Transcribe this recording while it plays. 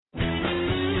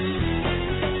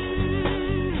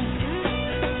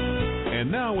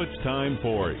Now it's time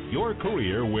for Your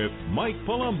Career with Mike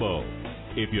Palumbo.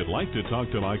 If you'd like to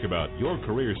talk to Mike about your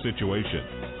career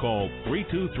situation, call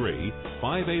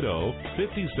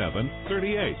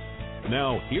 323-580-5738.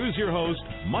 Now, here's your host,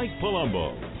 Mike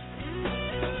Palumbo.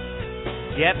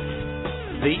 Get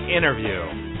the interview.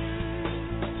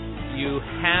 You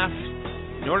have,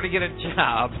 in order to get a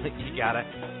job, you got to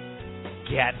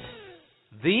get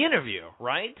the interview,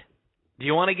 right? Do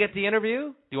you want to get the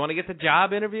interview? Do you want to get the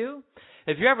job interview?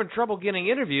 If you're having trouble getting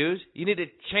interviews, you need to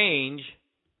change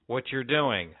what you're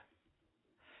doing.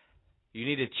 You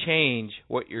need to change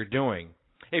what you're doing.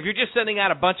 If you're just sending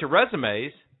out a bunch of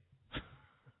resumes,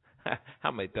 how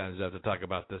many times do I have to talk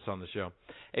about this on the show?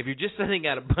 If you're just sending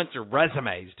out a bunch of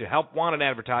resumes to help wanted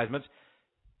advertisements,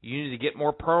 you need to get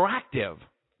more proactive.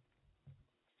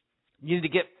 You need to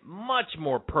get much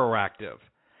more proactive.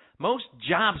 Most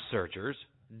job searchers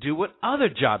do what other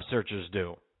job searchers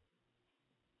do.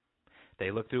 They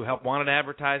look through help wanted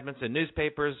advertisements in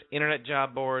newspapers, internet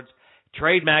job boards,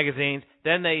 trade magazines.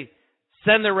 Then they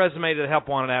send their resume to the help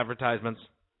wanted advertisements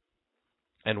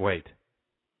and wait.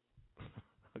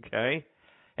 Okay?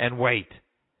 And wait.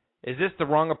 Is this the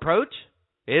wrong approach?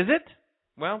 Is it?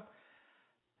 Well,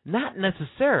 not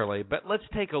necessarily, but let's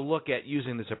take a look at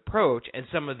using this approach and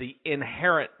some of the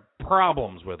inherent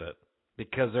problems with it,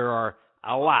 because there are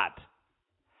a lot.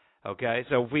 Okay?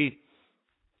 So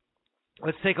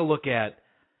let's take a look at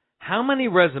how many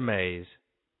resumes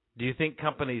do you think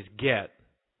companies get?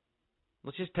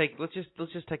 Let's take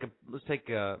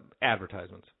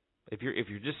advertisements. If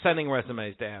you're just sending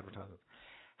resumes to advertisements,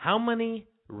 how many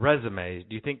resumes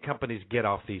do you think companies get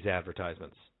off these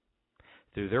advertisements?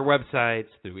 Through their websites,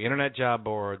 through internet job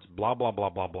boards, blah, blah, blah,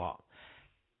 blah, blah.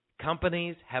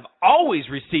 Companies have always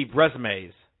received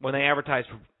resumes when they advertise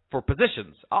for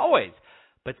positions, always.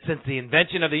 But since the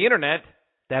invention of the internet,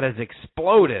 that has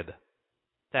exploded.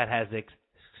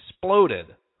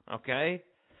 Okay?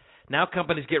 Now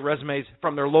companies get resumes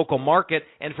from their local market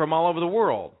and from all over the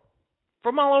world.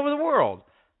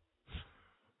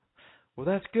 Well,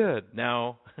 that's good.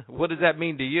 Now, what does that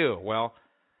mean to you? Well,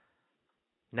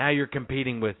 now you're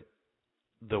competing with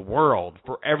the world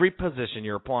for every position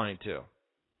you're applying to.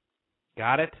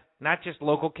 Got it? Not just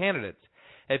local candidates.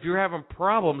 If you're having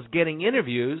problems getting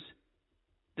interviews,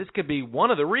 this could be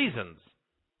one of the reasons.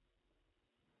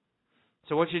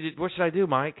 So what should I do,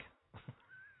 Mike?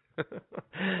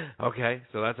 Okay,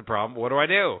 so that's a problem. What do I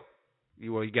do?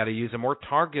 You got to use a more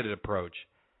targeted approach.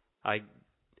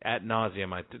 Ad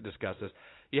nauseum, I discuss this.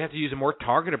 You have to use a more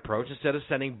targeted approach instead of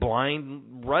sending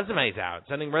blind resumes out,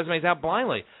 sending resumes out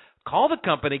blindly. Call the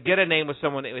company, get a name with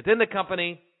someone within the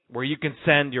company where you can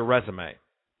send your resume.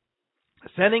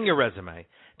 Sending your resume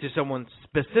to someone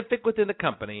specific within the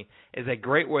company is a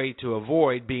great way to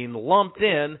avoid being lumped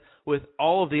in with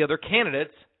all of the other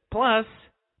candidates. Plus,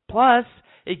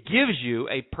 it gives you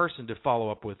a person to follow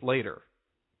up with later.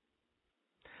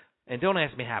 And don't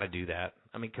ask me how to do that.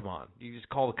 I mean, come on. You just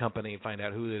call the company and find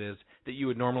out who it is that you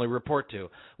would normally report to.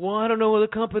 Well, I don't know the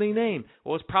company name.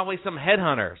 Well, it's probably some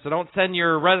headhunter, so don't send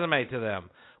your resume to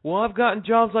them. Well, I've gotten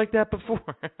jobs like that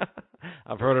before.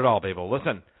 I've heard it all, people.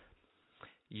 Listen,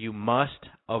 you must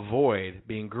avoid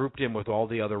being grouped in with all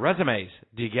the other resumes.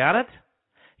 Do you get it?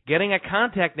 Getting a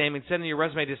contact name and sending your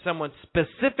resume to someone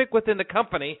specific within the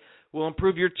company will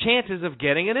improve your chances of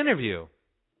getting an interview.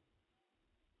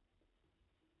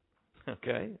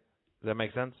 Okay? Does that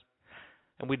make sense?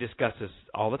 And we discuss this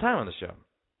all the time on the show.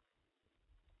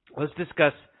 Let's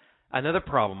discuss another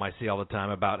problem I see all the time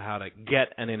about how to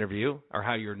get an interview, or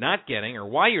how you're not getting, or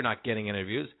why you're not getting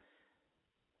interviews.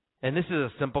 And this is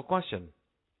a simple question.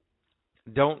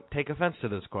 Don't take offense to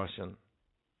this question.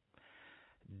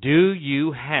 Do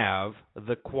you have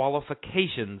the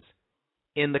qualifications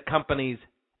in the company's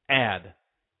ad?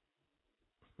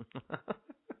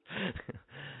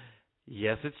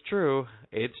 Yes, it's true.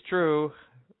 It's true.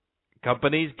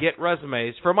 Companies get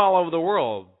resumes from all over the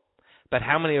world. But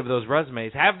how many of those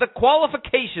resumes have the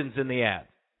qualifications in the ad?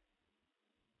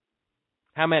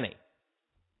 How many?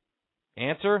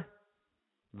 Answer?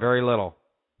 Very little.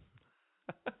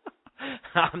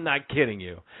 I'm not kidding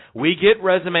you. We get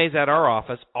resumes at our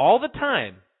office all the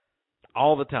time.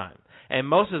 All the time. And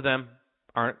most of them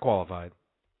aren't qualified.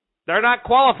 They're not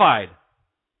qualified.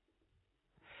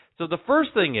 So the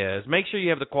first thing is, make sure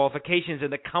you have the qualifications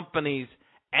in the company's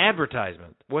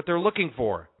advertisement, what they're looking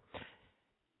for.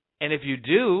 And if you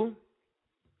do,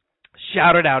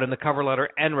 shout it out in the cover letter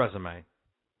and resume.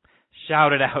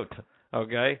 Shout it out,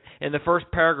 okay? In the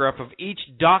first paragraph of each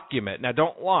document. Now,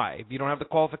 don't lie. If you don't have the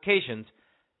qualifications,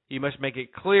 you must make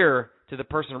it clear to the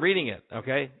person reading it,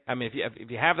 okay? I mean, if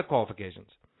you have the qualifications.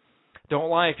 Don't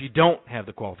lie if you don't have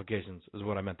the qualifications, is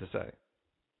what I meant to say.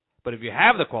 But if you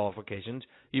have the qualifications,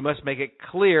 you must make it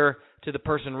clear to the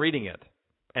person reading it.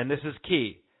 And this is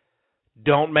key.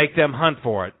 Don't make them hunt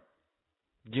for it.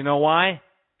 Do you know why?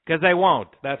 Because they won't.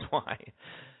 That's why.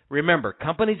 Remember,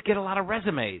 companies get a lot of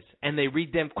resumes, and they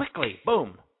read them quickly.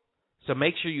 Boom. So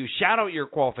make sure you shout out your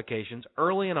qualifications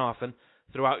early and often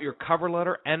throughout your cover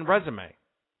letter and resume.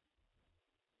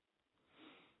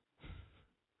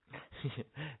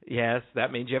 Yes,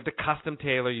 that means you have to custom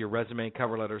tailor your resume and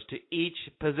cover letters to each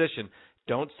position.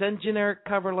 Don't send generic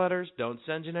cover letters. Don't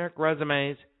send generic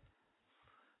resumes.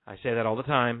 I say that all the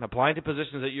time. Applying to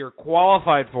positions that you're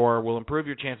qualified for will improve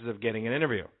your chances of getting an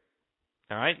interview.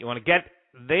 All right? You want to get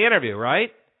the interview, right?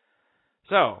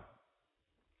 So,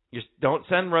 just don't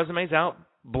send resumes out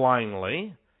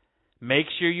blindly. Make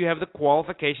sure you have the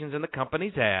qualifications in the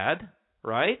company's ad,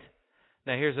 right?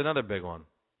 Now, here's another big one.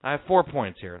 I have 4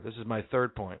 points here. This is my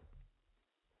third point.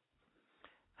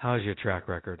 How's your track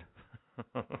record?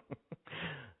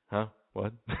 Huh?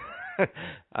 What?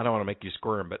 I don't want to make you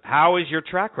squirm, but how is your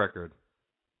track record?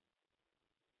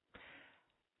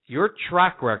 Your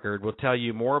track record will tell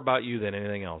you more about you than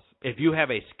anything else. If you have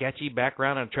a sketchy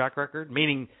background and track record,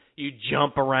 meaning you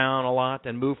jump around a lot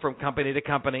and move from company to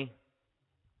company,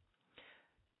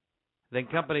 then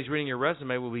companies reading your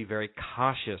resume will be very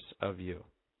cautious of you.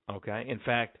 Okay? In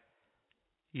fact,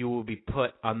 you will be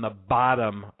put on the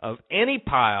bottom of any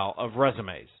pile of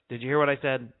resumes. Did you hear what I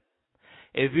said?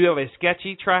 If you have a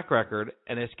sketchy track record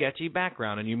and a sketchy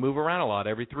background and you move around a lot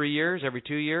every 3 years, every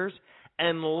 2 years,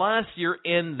 unless you're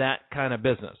in that kind of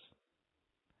business.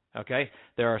 Okay?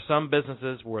 There are some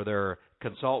businesses where they're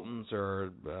consultants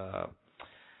or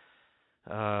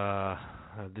a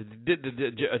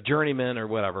journeyman or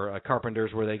whatever,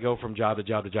 carpenters, where they go from job to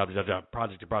job to job to job, to job,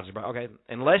 project to project. Okay,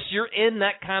 unless you're in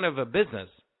that kind of a business,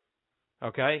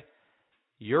 okay,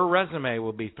 your resume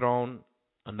will be thrown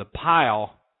on the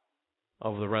pile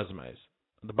of the resumes,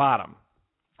 at the bottom,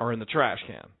 or in the trash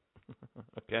can.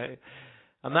 Okay,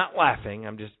 I'm not laughing.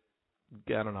 I'm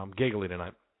giggling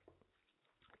tonight.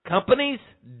 Companies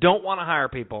don't want to hire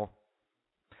people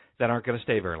that aren't going to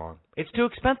stay very long. It's too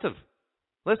expensive.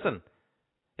 Listen,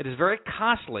 it is very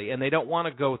costly, and they don't want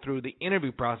to go through the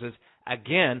interview process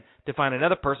again to find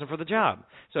another person for the job.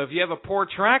 So if you have a poor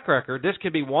track record, this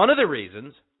could be one of the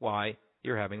reasons why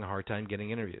you're having a hard time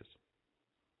getting interviews.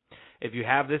 If you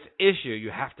have this issue, you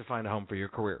have to find a home for your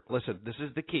career. Listen, this is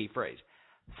the key phrase.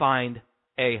 Find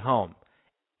a home.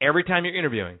 Every time you're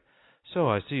interviewing, so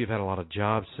I see you've had a lot of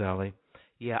jobs, Sally.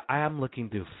 Yeah, I am looking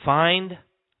to find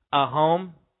a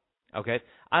home. Okay,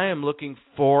 I am looking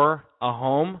for a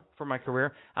home for my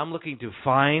career. I'm looking to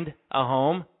find a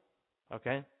home.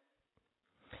 Okay,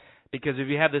 because if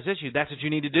you have this issue, that's what you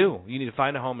need to do. You need to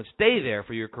find a home and stay there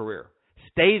for your career.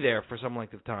 Stay there for some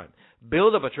length of time.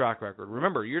 Build up a track record.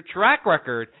 Remember, your track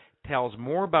record tells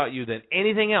more about you than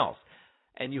anything else,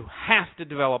 and you have to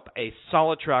develop a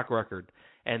solid track record,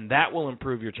 and that will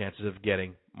improve your chances of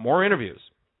getting more interviews.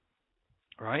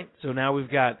 All right, so now we've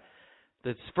got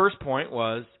this first point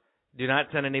was do not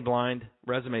send any blind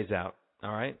resumes out.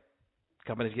 All right,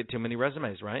 companies get too many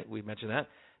resumes, right? We mentioned that.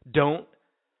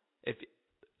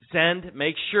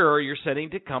 Make sure you're sending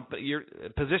to your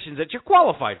positions that you're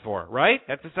qualified for, right?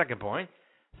 That's the second point.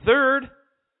 Third,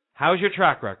 how's your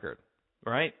track record,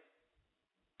 right?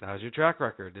 How's your track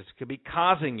record? This could be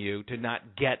causing you to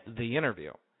not get the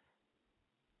interview.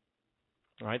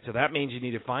 All right, so that means you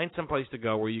need to find some place to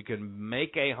go where you can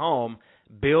make a home,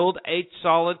 build a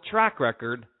solid track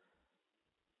record,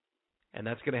 and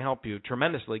that's going to help you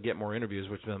tremendously get more interviews,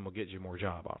 which then will get you more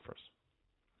job offers.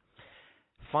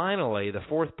 Finally, the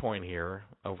fourth point here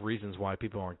of reasons why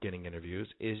people aren't getting interviews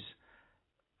is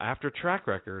after track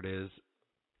record is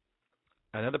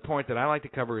another point that I like to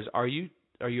cover is are you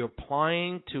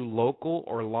applying to local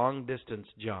or long distance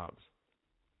jobs?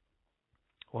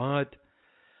 What?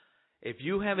 If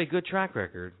you have a good track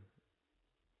record,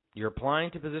 you're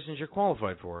applying to positions you're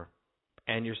qualified for,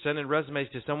 and you're sending resumes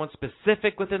to someone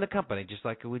specific within the company, just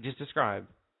like we just described,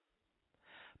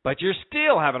 but you're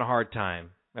still having a hard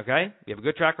time, okay? You have a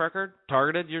good track record,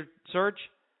 targeted your search,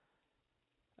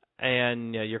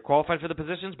 and you're qualified for the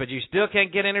positions, but you still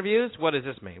can't get interviews? What does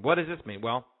this mean?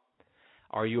 Well,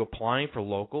 are you applying for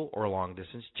local or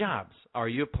long-distance jobs? Are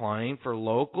you applying for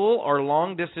local or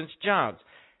long-distance jobs?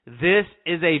 This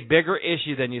is a bigger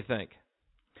issue than you think.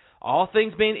 All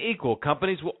things being equal,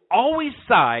 companies will always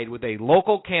side with a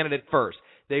local candidate first.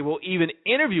 They will even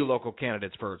interview local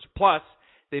candidates first. Plus,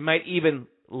 they might even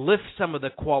lift some of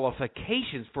the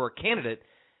qualifications for a candidate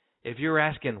if you're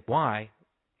asking why.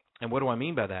 And what do I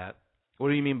mean by that? What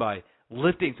do you mean by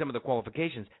lifting some of the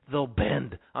qualifications, they'll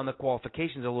bend on the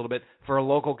qualifications a little bit for a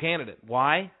local candidate.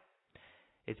 Why?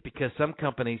 It's because some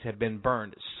companies have been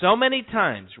burned so many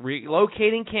times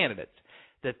relocating candidates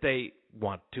that they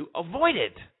want to avoid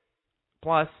it.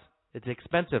 Plus, it's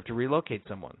expensive to relocate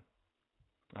someone.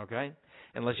 Okay?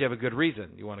 Unless you have a good reason.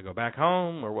 You want to go back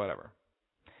home or whatever.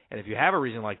 And if you have a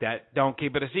reason like that, don't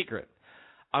keep it a secret.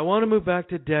 I want to move back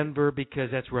to Denver because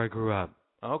that's where I grew up.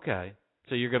 Okay.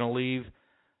 So you're going to leave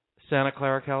Santa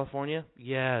Clara, California?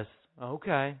 Yes.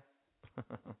 Okay.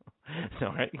 So,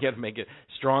 right, you got to make a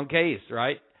strong case,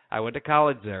 right? I went to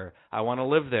college there. I want to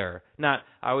live there. Not,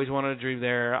 I always wanted to drive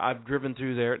there. I've driven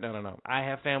through there. No. I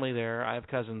have family there. I have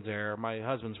cousins there. My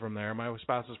husband's from there. My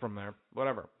spouse is from there.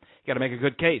 Whatever. You got to make a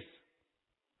good case.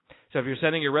 So if you're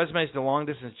sending your resumes to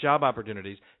long-distance job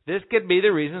opportunities, this could be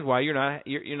the reasons why you're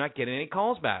not getting any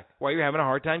calls back, why you're having a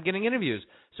hard time getting interviews.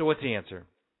 So what's the answer?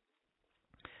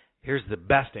 Here's the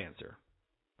best answer.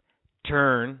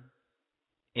 Turn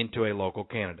into a local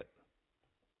candidate.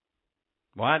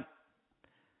 What?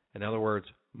 In other words,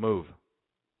 move.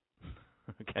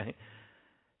 Okay?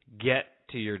 Get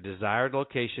to your desired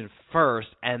location first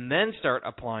and then start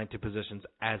applying to positions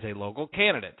as a local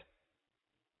candidate.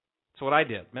 That's what I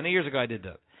did. Many years ago I did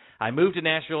that. I moved to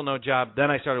Nashville, no job.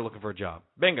 Then I started looking for a job.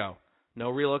 Bingo. No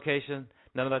relocation,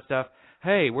 none of that stuff.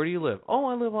 Hey, where do you live? Oh,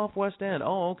 I live off West End.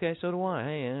 Oh, okay, so do I.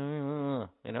 Hey,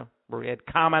 we had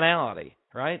commonality,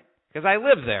 right? Because I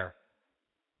live there.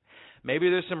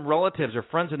 Maybe there's some relatives or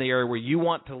friends in the area where you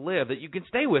want to live that you can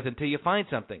stay with until you find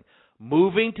something.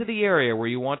 Moving to the area where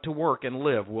you want to work and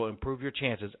live will improve your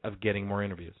chances of getting more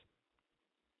interviews.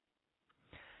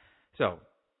 So,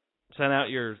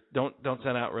 don't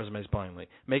send out resumes blindly.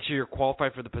 Make sure you're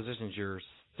qualified for the positions you're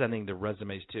sending the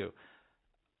resumes to.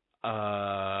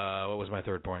 What was my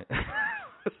third point?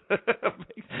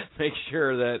 Make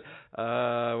sure that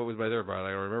what was my third point?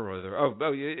 I don't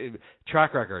remember.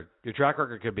 Track record. Your track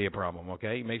record could be a problem.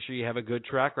 Okay, make sure you have a good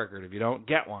track record. If you don't,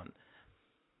 get one.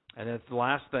 And then the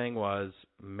last thing was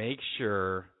make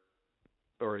sure,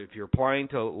 or if you're applying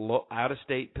to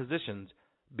out-of-state positions,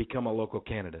 become a local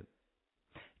candidate.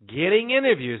 Getting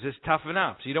interviews is tough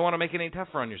enough, so you don't want to make it any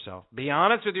tougher on yourself. Be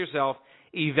honest with yourself.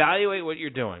 Evaluate what you're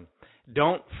doing.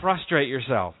 Don't frustrate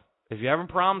yourself. If you're having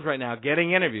problems right now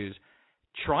getting interviews,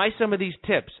 try some of these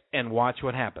tips and watch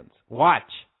what happens. Watch.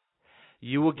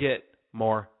 You will get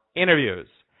more interviews.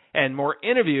 And more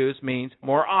interviews means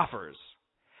more offers.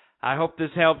 I hope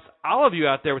this helps all of you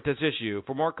out there with this issue.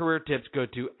 For more career tips, go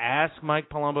to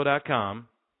AskMikePalumbo.com.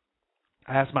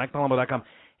 AskMikePalumbo.com.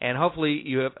 And hopefully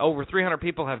you have over 300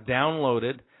 people have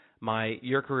downloaded my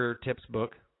Your Career Tips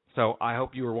book. So I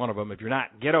hope you were one of them. If you're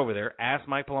not, get over there,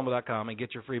 AskMikePalumbo.com, and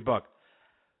get your free book.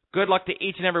 Good luck to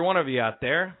each and every one of you out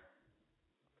there.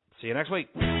 See you next week.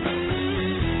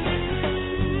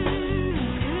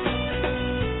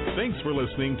 Thanks for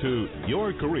listening to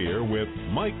Your Career with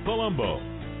Mike Palumbo,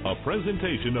 a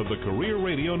presentation of the Career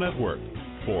Radio Network.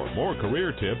 For more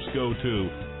career tips, go to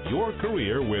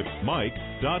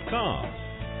yourcareerwithmike.com.